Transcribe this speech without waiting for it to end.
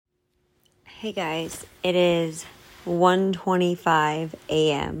Hey guys, it is 1:25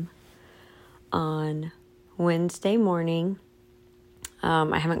 a.m. on Wednesday morning.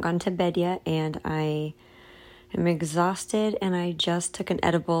 I haven't gone to bed yet and I am exhausted and I just took an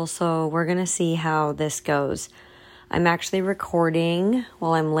edible, so we're going to see how this goes. I'm actually recording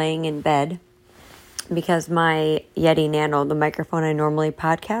while I'm laying in bed because my Yeti Nano, the microphone I normally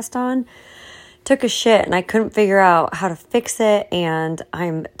podcast on, took a shit and I couldn't figure out how to fix it, and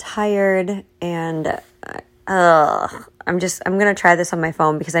I'm tired and I'm going to try this on my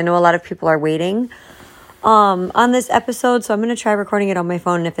phone because I know a lot of people are waiting on this episode, so I'm going to try recording it on my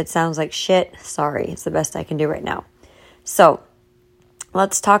phone, and if it sounds like shit, sorry, it's the best I can do right now. So,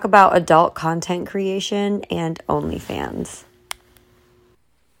 let's talk about adult content creation and OnlyFans.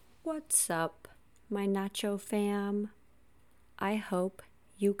 What's up, my nacho fam? I hope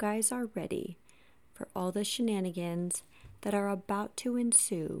you guys are ready for all the shenanigans that are about to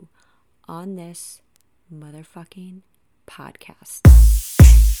ensue on this motherfucking podcast.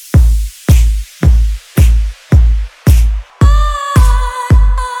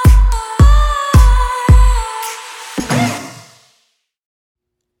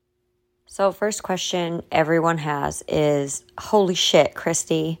 So first question everyone has is, holy shit,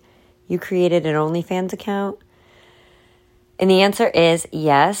 Christy, you created an OnlyFans account? And the answer is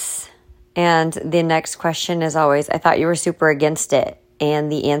yes. And the next question is always, I thought you were super against it.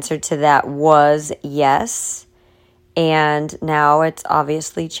 And the answer to that was yes. And now it's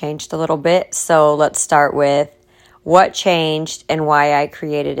obviously changed a little bit. So let's start with what changed and why I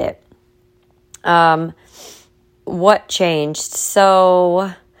created it. What changed?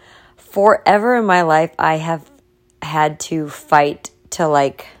 So forever in my life, I have had to fight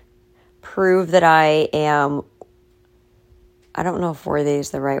to prove that I am, I don't know if worthy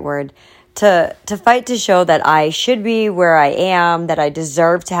is the right word, to fight to show that I should be where I am, that I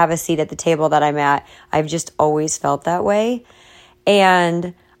deserve to have a seat at the table that I'm at. I've just always felt that way.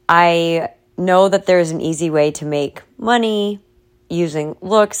 And I know that there's an easy way to make money using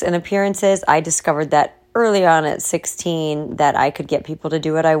looks and appearances. I discovered that early on at 16 that I could get people to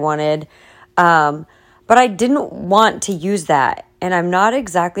do what I wanted. But I didn't want to use that. And I'm not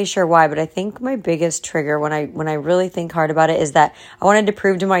exactly sure why, but I think my biggest trigger when I really think hard about it is that I wanted to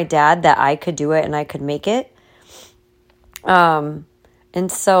prove to my dad that I could do it and I could make it. And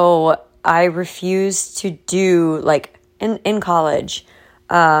so I refused to do, in college,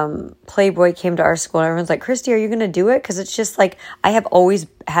 Playboy came to our school and everyone's like, Christy, are you going to do it? Because it's just I have always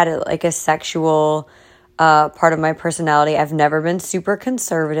had a sexual part of my personality. I've never been super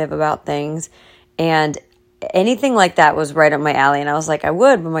conservative about things, and anything like that was right up my alley. And I was like, I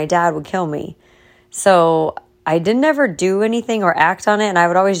would, but my dad would kill me. So I didn't ever do anything or act on it. And I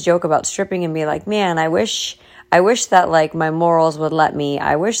would always joke about stripping and be like, man, I wish that my morals would let me.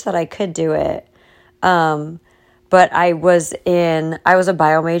 I wish that I could do it. But I was a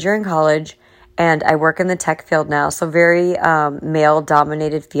bio major in college, and I work in the tech field now. So very male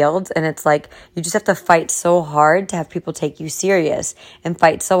dominated fields. And it's you just have to fight so hard to have people take you serious, and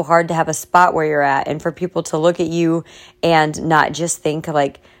fight so hard to have a spot where you're at, and for people to look at you and not just think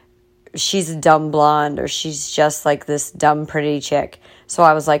she's a dumb blonde or she's just this dumb pretty chick. So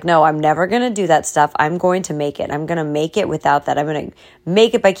I was like, no, I'm never going to do that stuff. I'm going to make it. I'm going to make it without that. I'm going to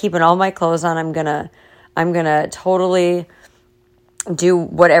make it by keeping all my clothes on. I'm going to totally do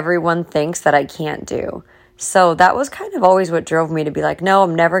what everyone thinks that I can't do. So that was kind of always what drove me to be like, no,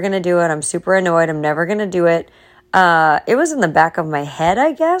 I'm never going to do it. I'm super annoyed. I'm never going to do it. It was in the back of my head,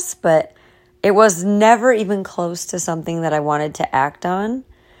 I guess, but it was never even close to something that I wanted to act on.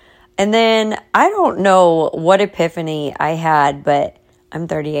 And then I don't know what epiphany I had, but I'm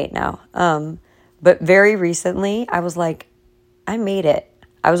 38 now. But very recently I was like, I made it.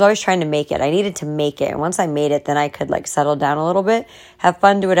 I was always trying to make it. I needed to make it. And once I made it, then I could settle down a little bit, have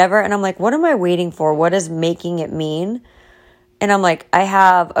fun, do whatever. And I'm like, what am I waiting for? What does making it mean? And I'm like, I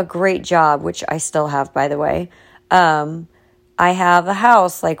have a great job, which I still have, by the way. I have a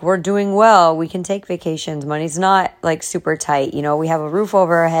house. We're doing well. We can take vacations. Money's not super tight. We have a roof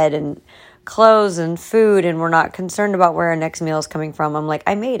over our head and clothes and food, and we're not concerned about where our next meal is coming from. I'm like,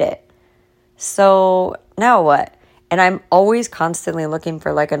 I made it. So now what? And I'm always constantly looking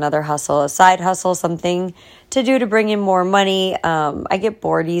for another hustle, a side hustle, something to do to bring in more money. I get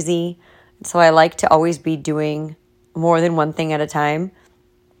bored easy, so I like to always be doing more than one thing at a time.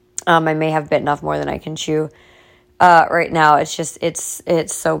 I may have bitten off more than I can chew. Right now,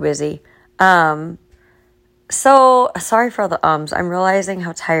 it's so busy. So sorry for all the ums. I'm realizing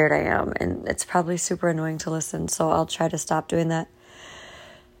how tired I am, and it's probably super annoying to listen, so I'll try to stop doing that.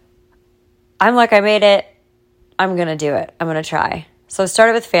 I'm like, I made it. I'm going to do it. I'm going to try. So I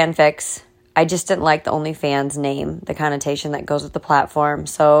started with fanfics. I just didn't like the OnlyFans name, the connotation that goes with the platform.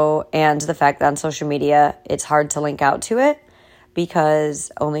 So, and the fact that on social media, it's hard to link out to it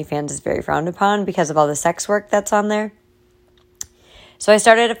because OnlyFans is very frowned upon because of all the sex work that's on there. So I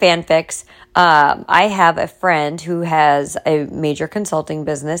started a fanfics. I have a friend who has a major consulting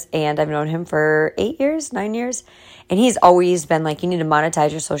business, and I've known him for 9 years. And he's always been like, you need to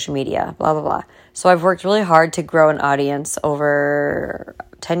monetize your social media, blah, blah, blah. So I've worked really hard to grow an audience over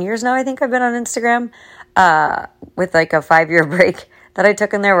 10 years now. I think I've been on Instagram with like a 5-year break that I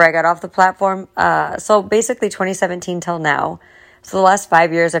took in there where I got off the platform. So basically 2017 till now. So the last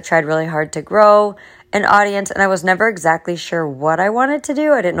 5 years, I've tried really hard to grow an audience, and I was never exactly sure what I wanted to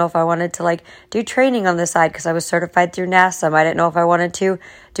do. I didn't know if I wanted to like do training on the side because I was certified through NASM. I didn't know if I wanted to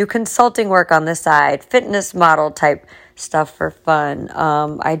do consulting work on the side, fitness model type stuff for fun.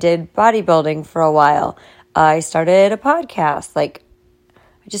 I did bodybuilding for a while. I started a podcast. Like,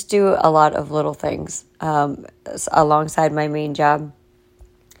 I just do a lot of little things alongside my main job.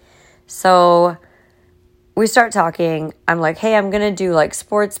 So we start talking. I'm like, hey, I'm going to do like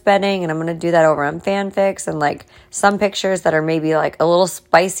sports betting, and I'm going to do that over on fanfics, and like some pictures that are maybe like a little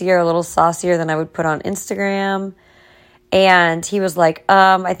spicier, a little saucier than I would put on Instagram. And he was like,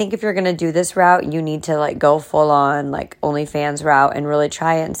 I think if you're going to do this route, you need to like go full on like OnlyFans route and really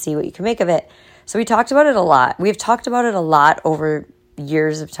try it and see what you can make of it. So we talked about it a lot. We've talked about it a lot over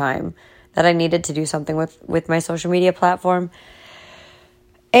years of time that I needed to do something with my social media platform.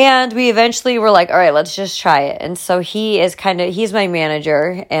 And we eventually were like, all right, let's just try it. And so he's my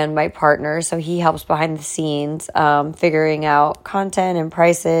manager and my partner. So he helps behind the scenes, figuring out content and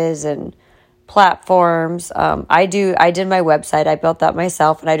prices and platforms. I did my website. I built that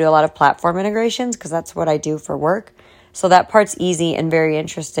myself, and I do a lot of platform integrations because that's what I do for work. So that part's easy and very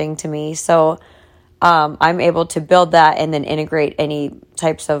interesting to me. So I'm able to build that and then integrate any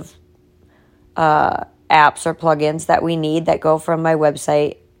types of apps or plugins that we need that go from my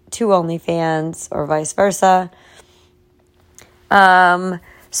website to OnlyFans or vice versa.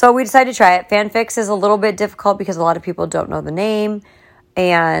 So we decided to try it. Fanfics is a little bit difficult because a lot of people don't know the name,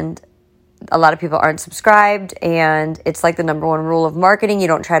 and a lot of people aren't subscribed, and it's like the number one rule of marketing. You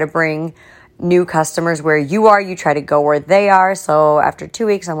don't try to bring new customers where you are. You try to go where they are. So after 2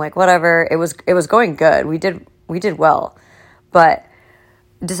 weeks, I'm like, whatever. It was going good. We did well, but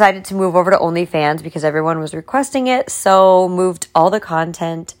decided to move over to OnlyFans because everyone was requesting it. So moved all the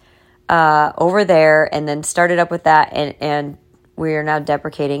content over there, and then started up with that, and we are now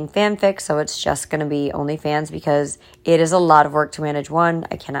deprecating fanfic, so it's just going to be OnlyFans because it is a lot of work to manage one.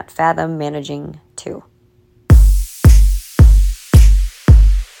 I cannot fathom managing two.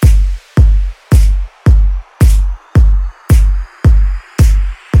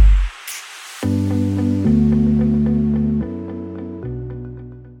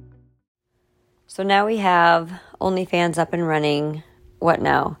 So now we have OnlyFans up and running. What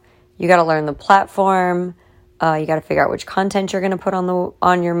now? You got to learn the platform. You got to figure out which content you're going to put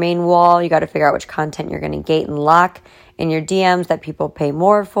on your main wall. You got to figure out which content you're going to gate and lock in your DMs that people pay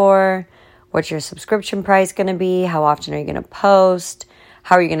more for. What's your subscription price going to be? How often are you going to post?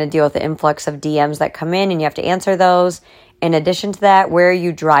 How are you going to deal with the influx of DMs that come in and you have to answer those? In addition to that, where are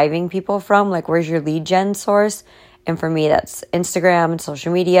you driving people from? Like, where's your lead gen source? And for me, that's Instagram and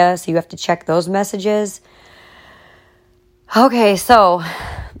social media. So you have to check those messages. Okay, so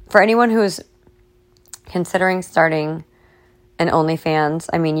for anyone who's considering starting an OnlyFans,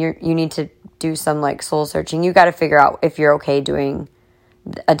 I mean, you need to do some like soul searching. You got to figure out if you're okay doing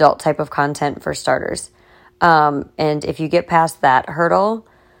adult type of content for starters. And if you get past that hurdle,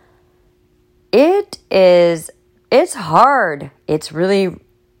 it's hard. It's really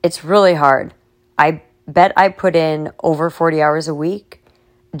hard. I bet I put in over 40 hours a week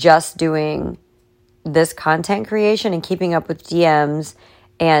just doing this content creation and keeping up with DMs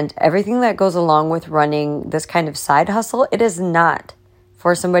and everything that goes along with running this kind of side hustle. It is not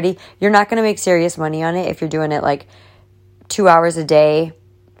for somebody. You're not going to make serious money on it if you're doing it like 2 hours a day,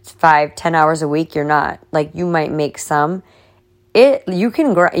 5-10 hours a week. You're not. Like, you might make some. You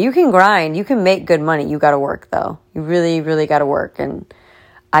can grind. You can make good money. You got to work though. You really, really got to work. And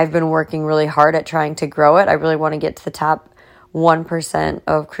I've been working really hard at trying to grow it. I really want to get to the top 1%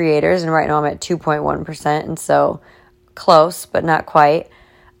 of creators, and right now I'm at 2.1%, and so close, but not quite.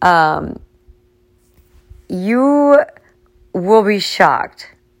 You will be shocked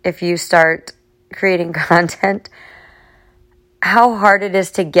if you start creating content, how hard it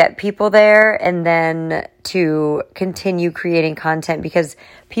is to get people there and then to continue creating content, because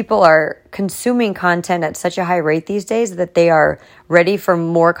people are consuming content at such a high rate these days that they are ready for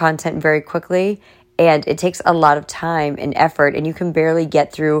more content very quickly. And it takes a lot of time and effort, and you can barely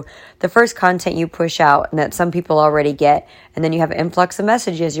get through the first content you push out and that some people already get. And then you have an influx of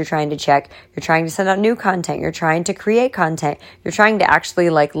messages you're trying to check. You're trying to send out new content. You're trying to create content. You're trying to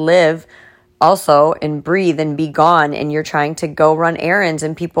actually like live also and breathe and be gone. And you're trying to go run errands,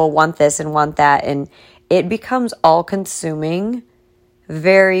 and people want this and want that. And it becomes all consuming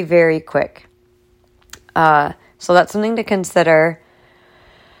very, very quick. So that's something to consider.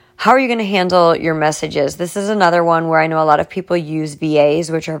 How are you going to handle your messages? This is another one where I know a lot of people use VAs,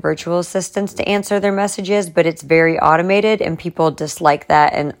 which are virtual assistants, to answer their messages, but it's very automated and people dislike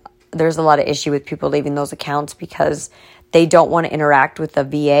that. And there's a lot of issue with people leaving those accounts because they don't want to interact with the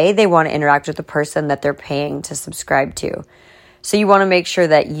VA. They want to interact with the person that they're paying to subscribe to. So you want to make sure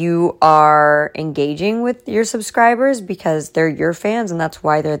that you are engaging with your subscribers because they're your fans and that's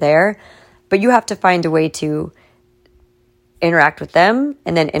why they're there. But you have to find a way to interact with them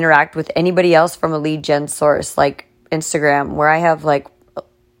and then interact with anybody else from a lead gen source like Instagram, where I have like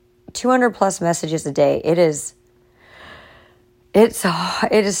 200 plus messages a day. It is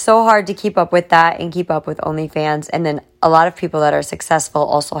so hard to keep up with that and keep up with OnlyFans. And then a lot of people that are successful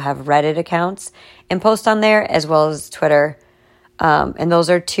also have Reddit accounts and post on there, as well as Twitter. And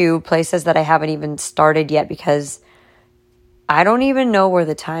those are two places that I haven't even started yet because I don't even know where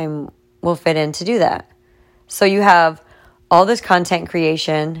the time will fit in to do that. So you have all this content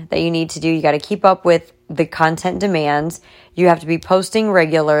creation that you need to do. You got to keep up with the content demands. You have to be posting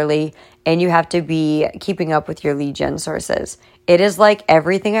regularly, and you have to be keeping up with your lead gen sources. It is like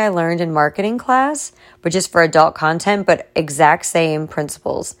everything I learned in marketing class, but just for adult content, but exact same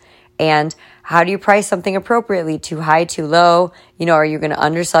principles. And how do you price something appropriately? Too high, too low? You know, are you going to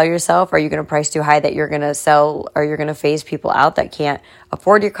undersell yourself? Are you going to price too high that you're going to sell, or you're going to phase people out that can't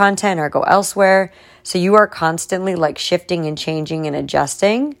afford your content or go elsewhere? So you are constantly like shifting and changing and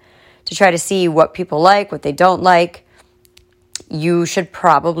adjusting to try to see what people like, what they don't like. You should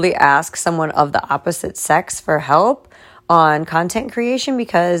probably ask someone of the opposite sex for help on content creation,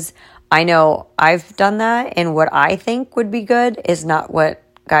 because I know I've done that, and what I think would be good is not what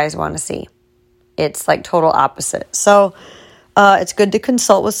guys want to see. It's like total opposite. So it's good to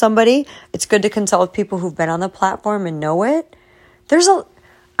consult with somebody. It's good to consult with people who've been on the platform and know it.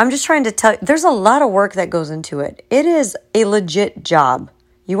 I'm just trying to tell you, there's a lot of work that goes into it. It is a legit job.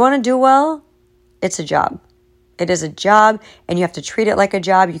 You want to do well? It's a job. It is a job, and you have to treat it like a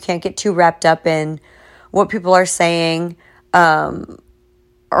job. You can't get too wrapped up in what people are saying,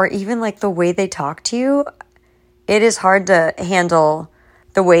 or even like the way they talk to you. It is hard to handle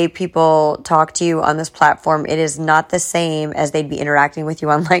the way people talk to you on this platform. It is not the same as they'd be interacting with you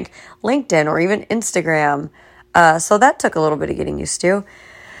on like LinkedIn or even Instagram. So that took a little bit of getting used to.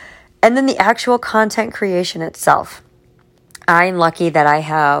 And then the actual content creation itself. I'm lucky that I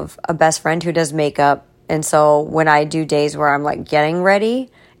have a best friend who does makeup. And so when I do days where I'm like getting ready,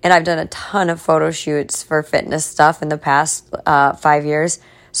 and I've done a ton of photo shoots for fitness stuff in the past 5 years.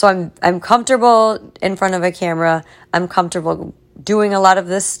 So I'm comfortable in front of a camera. I'm comfortable doing a lot of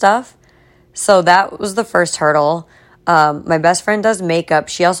this stuff. So that was the first hurdle. My best friend does makeup.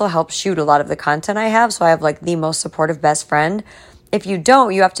 She also helps shoot a lot of the content I have. So I have like the most supportive best friend. If you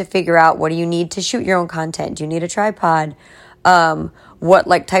don't, you have to figure out, what do you need to shoot your own content? Do you need a tripod? What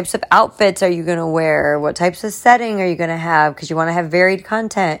like types of outfits are you going to wear? What types of setting are you going to have? Because you want to have varied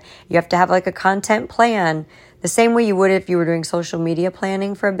content. You have to have like a content plan. The same way you would if you were doing social media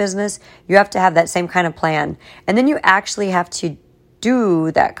planning for a business. You have to have that same kind of plan. And then you actually have to do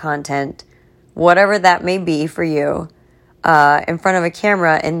that content, whatever that may be for you, in front of a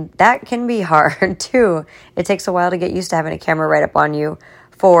camera. And that can be hard too. It takes a while to get used to having a camera right up on you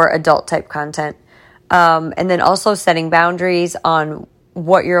for adult type content. And then also setting boundaries on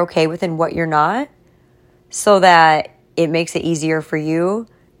what you're okay with and what you're not, so that it makes it easier for you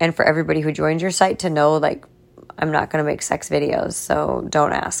and for everybody who joins your site to know, like, I'm not going to make sex videos, so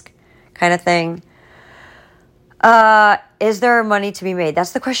don't ask, kind of thing. Is there money to be made?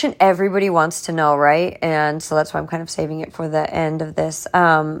 That's the question everybody wants to know, right? And so that's why I'm kind of saving it for the end of this.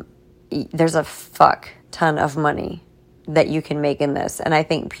 There's a fuck ton of money that you can make in this. And I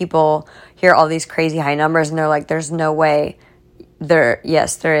think people hear all these crazy high numbers and they're like, there's no way.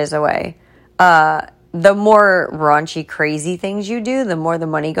 Yes, there is a way. The more raunchy, crazy things you do, the more the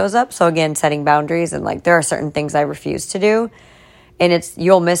money goes up. So again, setting boundaries, and like there are certain things I refuse to do, and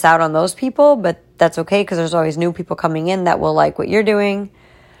you'll miss out on those people, but that's okay because there's always new people coming in that will like what you're doing.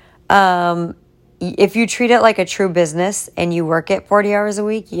 If you treat it like a true business and you work it 40 hours a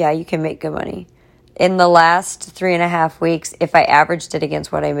week, yeah, you can make good money. In the last 3.5 weeks, if I averaged it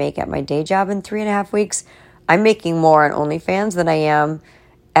against what I make at my day job in 3.5 weeks, I'm making more on OnlyFans than I am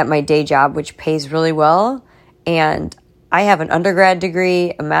at my day job, which pays really well. And I have an undergrad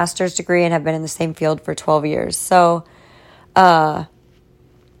degree, a master's degree, and have been in the same field for 12 years. So, yeah,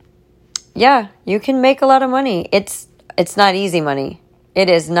 you can make a lot of money. It's not easy money. It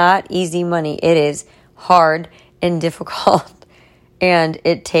is not easy money. It is hard and difficult, and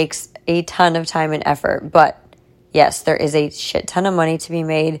it takes a ton of time and effort. But yes, there is a shit ton of money to be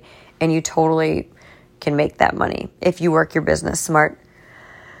made, and you totally can make that money if you work your business smart.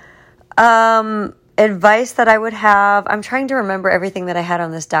 Advice that I would have, I'm trying to remember everything that I had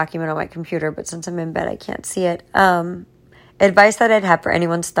on this document on my computer, but since I'm in bed, I can't see it. Advice that I'd have for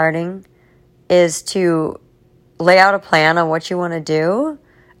anyone starting is to lay out a plan on what you want to do,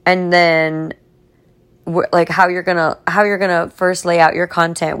 and then like how you're gonna first lay out your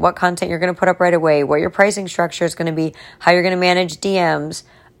content, what content you're gonna put up right away, what your pricing structure is gonna be, how you're gonna manage DMs.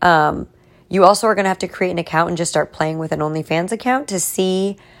 You also are gonna have to create an account and just start playing with an OnlyFans account to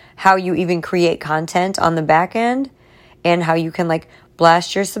see how you even create content on the back end, and how you can like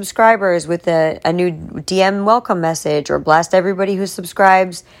blast your subscribers with a new DM welcome message, or blast everybody who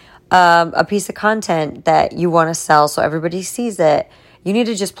subscribes a piece of content that you want to sell so everybody sees it. You need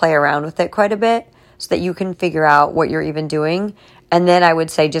to just play around with it quite a bit so that you can figure out what you're even doing. And then I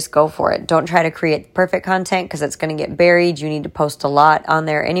would say just go for it. Don't try to create perfect content because it's going to get buried. You need to post a lot on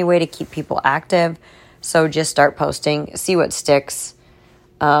there anyway to keep people active. So just start posting, see what sticks.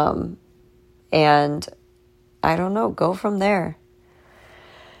 And I don't know, go from there.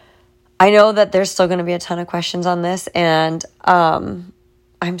 I know that there's still going to be a ton of questions on this, and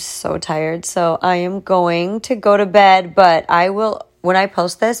I'm so tired, so I am going to go to bed, but I will, when I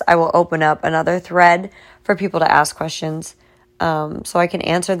post this, I will open up another thread for people to ask questions, so I can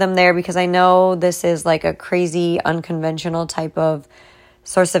answer them there, because I know this is like a crazy, unconventional type of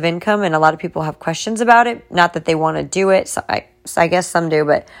source of income, and a lot of people have questions about it. Not that they want to do it, so I guess some do,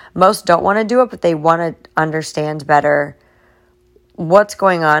 but most don't want to do it, but they want to understand better what's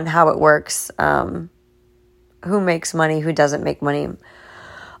going on, how it works, who makes money, who doesn't make money,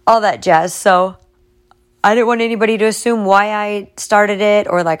 all that jazz. So I didn't want anybody to assume why I started it,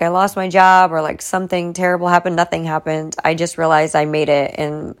 or like I lost my job, or like something terrible happened. Nothing happened. I just realized I made it,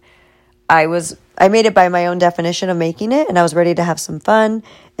 and I made it by my own definition of making it, and I was ready to have some fun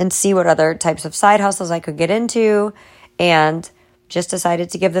and see what other types of side hustles I could get into, and just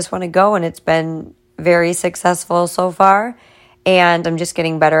decided to give this one a go, and it's been very successful so far, and I'm just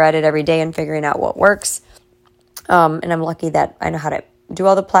getting better at it every day and figuring out what works. And I'm lucky that I know how to do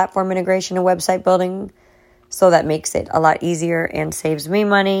all the platform integration and website building, so that makes it a lot easier and saves me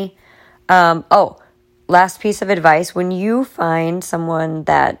money. Last piece of advice: when you find someone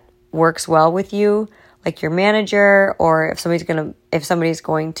that works well with you, like your manager, or if somebody's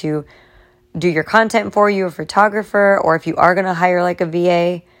going to do your content for you, a photographer, or if you are going to hire like a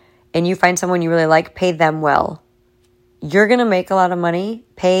VA, and you find someone you really like, pay them well. You're going to make a lot of money.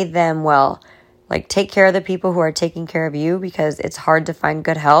 Pay them well. Like, take care of the people who are taking care of you, because it's hard to find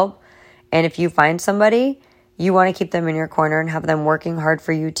good help. And if you find somebody, you want to keep them in your corner and have them working hard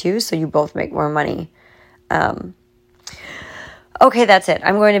for you too, so you both make more money. Okay, that's it.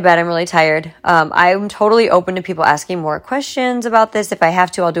 I'm going to bed. I'm really tired. I'm totally open to people asking more questions about this. If I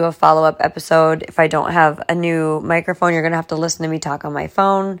have to, I'll do a follow-up episode. If I don't have a new microphone, you're going to have to listen to me talk on my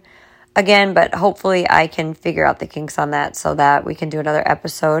phone again, but hopefully I can figure out the kinks on that so that we can do another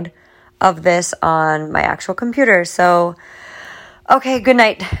episode of this on my actual computer. So, okay, good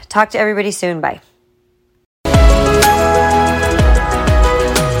night. Talk to everybody soon. Bye.